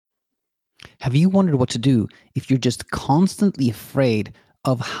Have you wondered what to do if you're just constantly afraid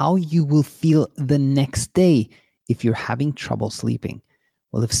of how you will feel the next day if you're having trouble sleeping?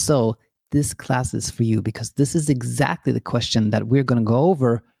 Well, if so, this class is for you because this is exactly the question that we're going to go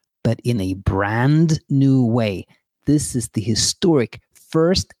over, but in a brand new way. This is the historic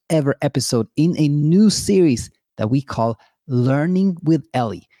first ever episode in a new series that we call Learning with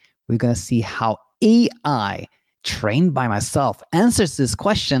Ellie. We're going to see how AI, trained by myself, answers this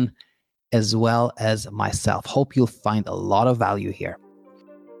question as well as myself. Hope you'll find a lot of value here.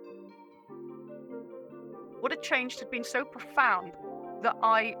 What had changed had been so profound that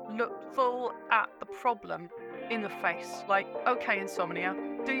I looked full at the problem in the face. Like, okay, insomnia,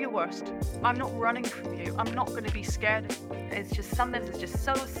 do your worst. I'm not running from you. I'm not going to be scared. It's just, sometimes it's just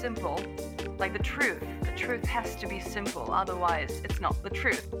so simple. Like the truth has to be simple. Otherwise, it's not the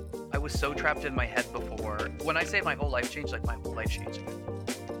truth. I was so trapped in my head before. When I say my whole life changed, like my whole life changed.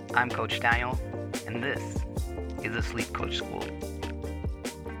 I'm Coach Daniel, and this is the Sleep Coach School.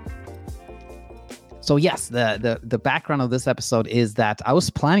 So yes, the background of this episode is that I was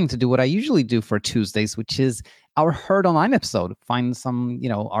planning to do what I usually do for Tuesdays, which is our Heard Online episode. Find some,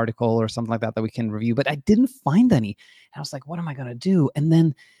 article or something like that we can review, but I didn't find any. And I was like, what am I going to do? And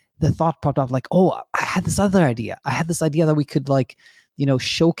then the thought popped up like, oh, I had this other idea. I had this idea that we could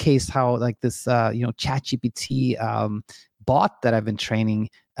showcase how this, ChatGPT bot that I've been training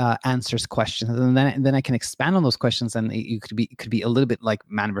answers questions, and then I can expand on those questions, and it could be a little bit like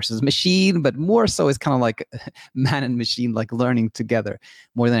man versus machine, but more so it's kind of like man and machine like learning together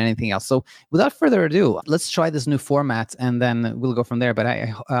more than anything else. So without further ado, let's try this new format, and then we'll go from there. But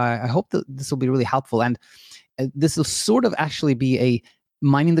I hope that this will be really helpful, and this will sort of actually be a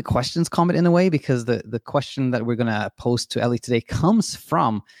mining the questions comment in a way, because the question that we're going to post to Ellie today comes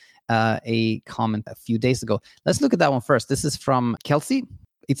from a comment a few days ago. Let's look at that one first. This is from Kelsey.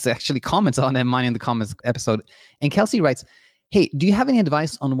 It's actually comments on a Mining the Comments episode. And Kelsey writes, hey, do you have any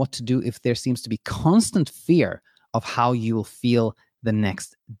advice on what to do if there seems to be constant fear of how you will feel the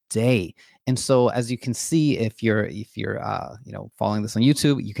next day? And so as you can see, if you're following this on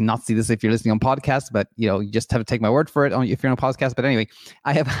YouTube, you cannot see this if you're listening on podcast, but you just have to take my word for it if you're on a podcast. But anyway,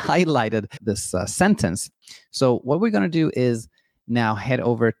 I have highlighted this sentence. So what we're going to do is now head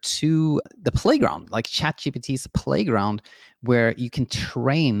over to the playground, like ChatGPT's playground, where you can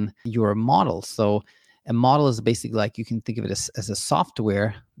train your model. So a model is basically like, you can think of it as a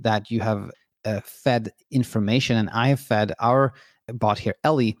software that you have fed information, and I have fed our bot here,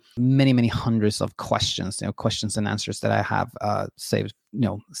 Ellie, many, many hundreds of questions, questions and answers that I have saved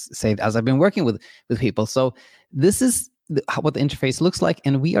as I've been working with people. So this is what the interface looks like,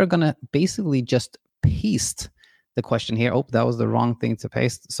 and we are going to basically just paste the question here. Oh, that was the wrong thing to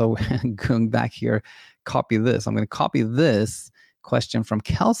paste. So going back here, copy this. I'm going to copy this question from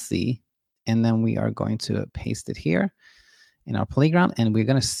Kelsey, and then we are going to paste it here in our playground, and we're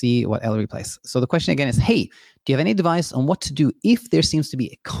going to see what Ellie replies. So the question again is, hey, do you have any advice on what to do if there seems to be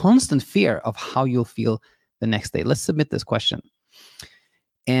a constant fear of how you'll feel the next day? Let's submit this question.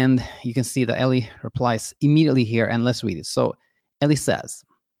 And you can see that Ellie replies immediately here, and let's read it. So Ellie says,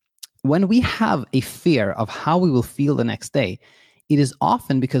 when we have a fear of how we will feel the next day, it is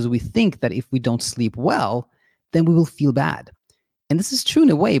often because we think that if we don't sleep well, then we will feel bad. And this is true in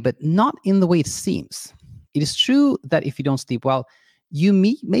a way, but not in the way it seems. It is true that if you don't sleep well, you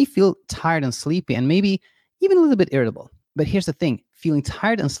may feel tired and sleepy, and maybe even a little bit irritable. But here's the thing, feeling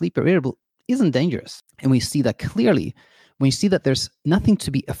tired and sleepy or irritable isn't dangerous. And we see that clearly. When you see that there's nothing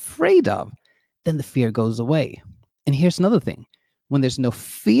to be afraid of, then the fear goes away. And here's another thing. When there's no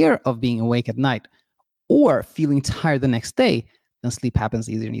fear of being awake at night or feeling tired the next day, then sleep happens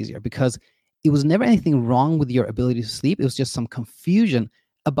easier and easier, because it was never anything wrong with your ability to sleep. It was just some confusion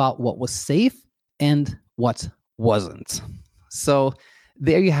about what was safe and what wasn't. So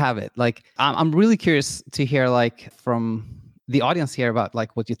there you have it. Like, I'm really curious to hear from the audience here about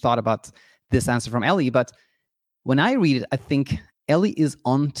what you thought about this answer from Ellie. But when I read it, I think Ellie is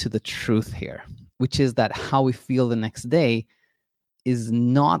on to the truth here, which is that how we feel the next day is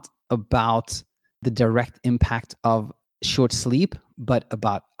not about the direct impact of short sleep, but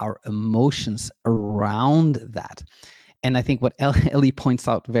about our emotions around that. And I think what Ellie points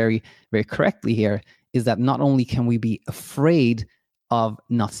out very, very correctly here is that not only can we be afraid of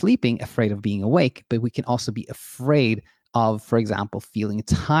not sleeping, afraid of being awake, but we can also be afraid of, for example, feeling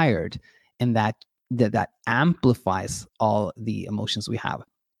tired, and that amplifies all the emotions we have.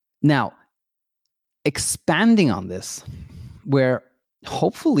 Now, expanding on this, where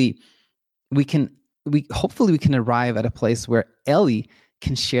hopefully we can arrive at a place where Ellie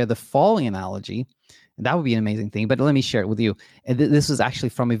can share the following analogy. That would be an amazing thing. But let me share it with you. This was actually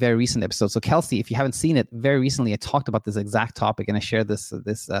from a very recent episode. So Kelsey, if you haven't seen it, very recently I talked about this exact topic, and I shared this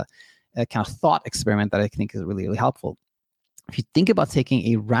kind of thought experiment that I think is really, really helpful. If you think about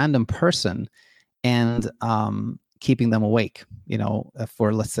taking a random person and keeping them awake,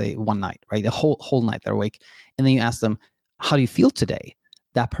 for let's say one night, right? The whole night they're awake, and then you ask them, "How do you feel today?"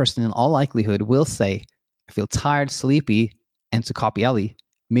 That person, in all likelihood, will say, "I feel tired, sleepy," and to copy Ellie,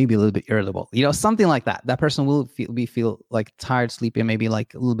 maybe a little bit irritable, something like that. That person will feel like tired, sleepy, and maybe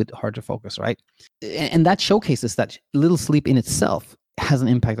like a little bit hard to focus, right? And that showcases that little sleep in itself has an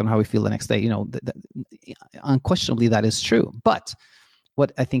impact on how we feel the next day. Unquestionably, that is true. But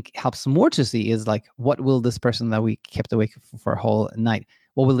what I think helps more to see is like, what will this person that we kept awake for a whole night,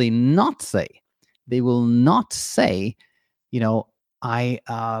 what will they not say? They will not say, I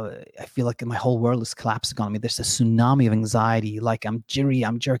feel like my whole world is collapsing on me. There's a tsunami of anxiety. Like I'm jittery,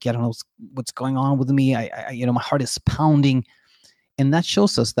 I'm jerky. I don't know what's going on with me. My heart is pounding. And that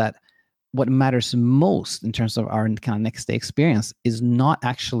shows us that what matters most in terms of our kind of next day experience is not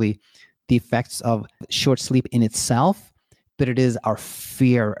actually the effects of short sleep in itself, but it is our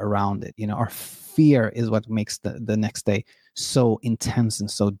fear around it. Our fear is what makes the next day so intense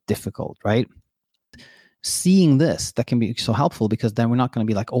and so difficult, right? Seeing this, that can be so helpful, because then we're not going to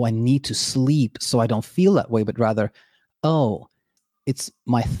be like, oh, I need to sleep so I don't feel that way, but rather, oh, it's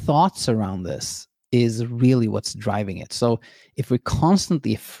my thoughts around this is really what's driving it. So if we're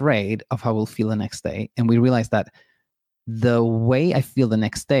constantly afraid of how we'll feel the next day, and we realize that the way I feel the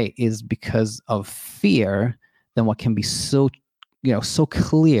next day is because of fear, then what can be so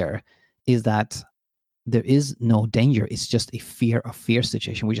clear is that there is no danger. It's just a fear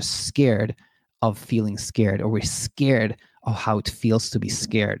situation. We're just scared of feeling scared, or we're scared of how it feels to be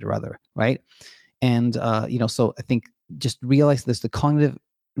scared, rather, right? And so I think just realize there's the cognitive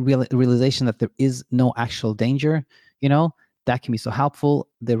realization that there is no actual danger. That can be so helpful.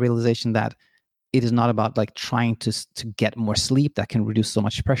 The realization that it is not about like trying to get more sleep, that can reduce so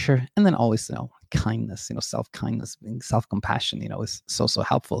much pressure. And then always, kindness, self-kindness, self-compassion, is so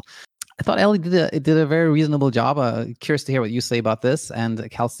helpful. I thought Ellie did a very reasonable job. Curious to hear what you say about this. And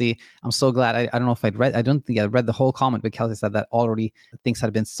Kelsey, I'm so glad. I don't know if I don't think I read the whole comment, but Kelsey said that already things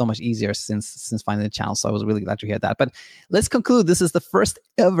had been so much easier since finding the channel. So I was really glad to hear that. But let's conclude. This is the first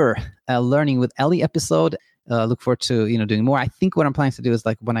ever Learning with Ellie episode. Look forward to doing more. I think what I'm planning to do is,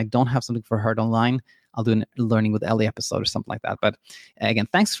 like, when I don't have something for Heard Online, I'll do a Learning with Ellie episode or something like that. But again,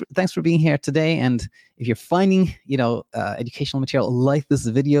 thanks for being here today. And if you're finding educational material like this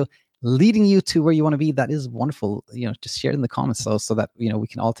video leading you to where you want to be, that is wonderful. Just share it in the comments so that we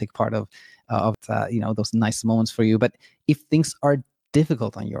can all take part of those nice moments for you. But if things are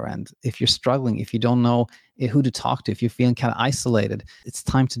difficult on your end, if you're struggling, if you don't know who to talk to, if you're feeling kind of isolated, it's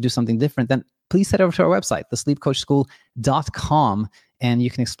time to do something different, then please head over to our website, thesleepcoachschool.com, and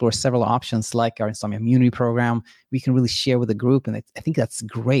you can explore several options like our Insomnia Immunity Program. We can really share with a group, and I think that's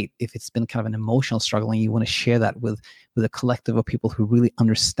great if it's been kind of an emotional struggle and you want to share that with a collective of people who really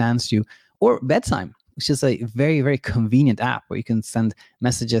understands you. Or Bedtime, which is a very, very convenient app where you can send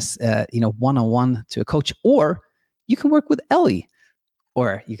messages, one-on-one to a coach, or you can work with Ellie.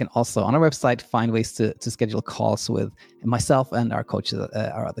 Or you can also, on our website, find ways to schedule calls with myself and our coaches,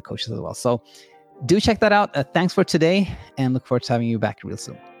 our other coaches as well. So do check that out. Thanks for today, and look forward to having you back real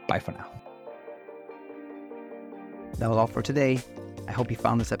soon. Bye for now. That was all for today. I hope you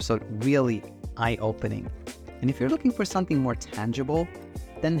found this episode really eye-opening. And if you're looking for something more tangible,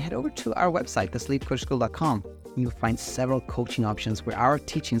 then head over to our website, thesleepcoachschool.com. You'll find several coaching options where our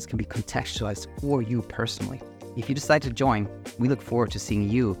teachings can be contextualized for you personally. If you decide to join, we look forward to seeing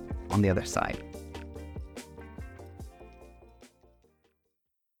you on the other side.